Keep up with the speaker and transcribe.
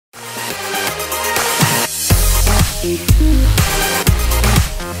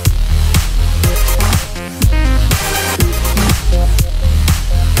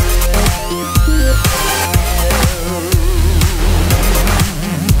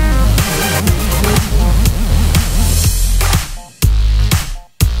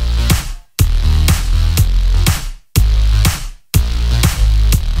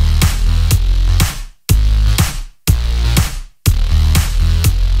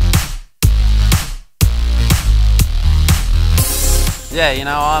Yeah, you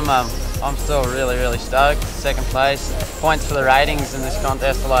know, I'm still really stoked. Second place. Points for the ratings in this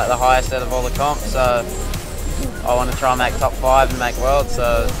contest are like the highest out of all the comps, so I want to try and make top 5 and make world,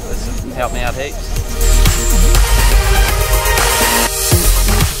 so this will help me out heaps.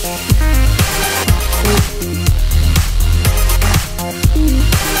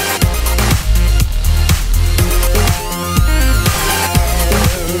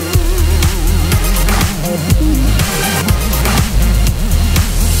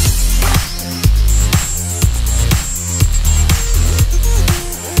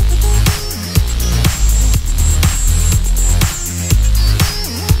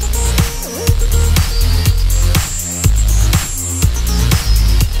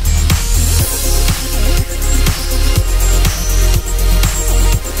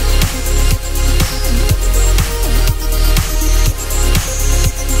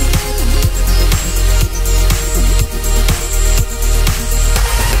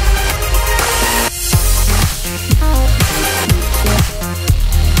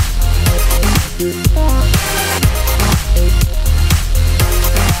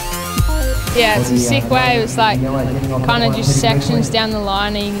 Yeah, it's a sick way. It was like kind of just sections down the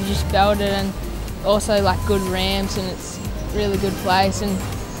line and you can just belt it, and also like good ramps, and it's a really good place, and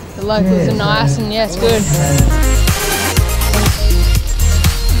the locals are nice, and yeah, it's good.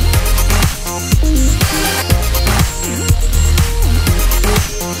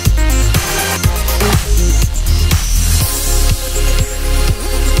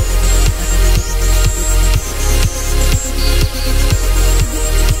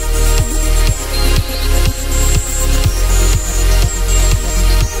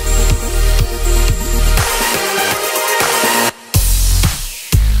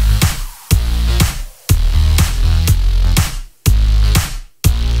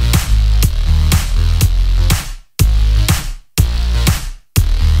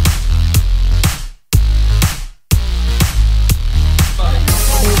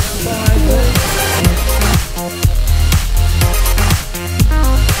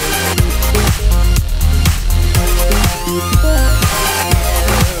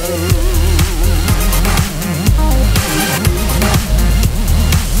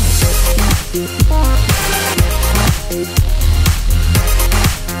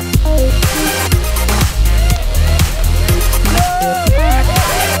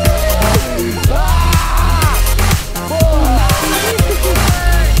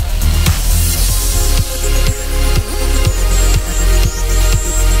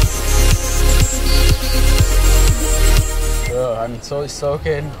 I'm so stoked,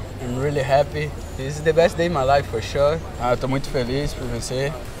 I'm really happy. This is the best day in my life for sure. Eu tô muito feliz por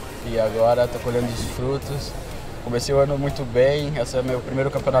vencer e agora tô colhendo os frutos. Comecei o ano muito bem, esse é meu primeiro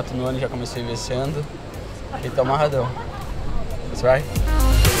campeonato no ano, já comecei vencendo e tô amarradão. That's right.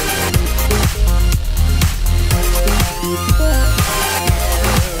 We'll be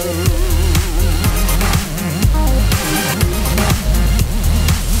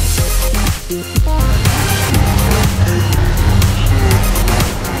right back.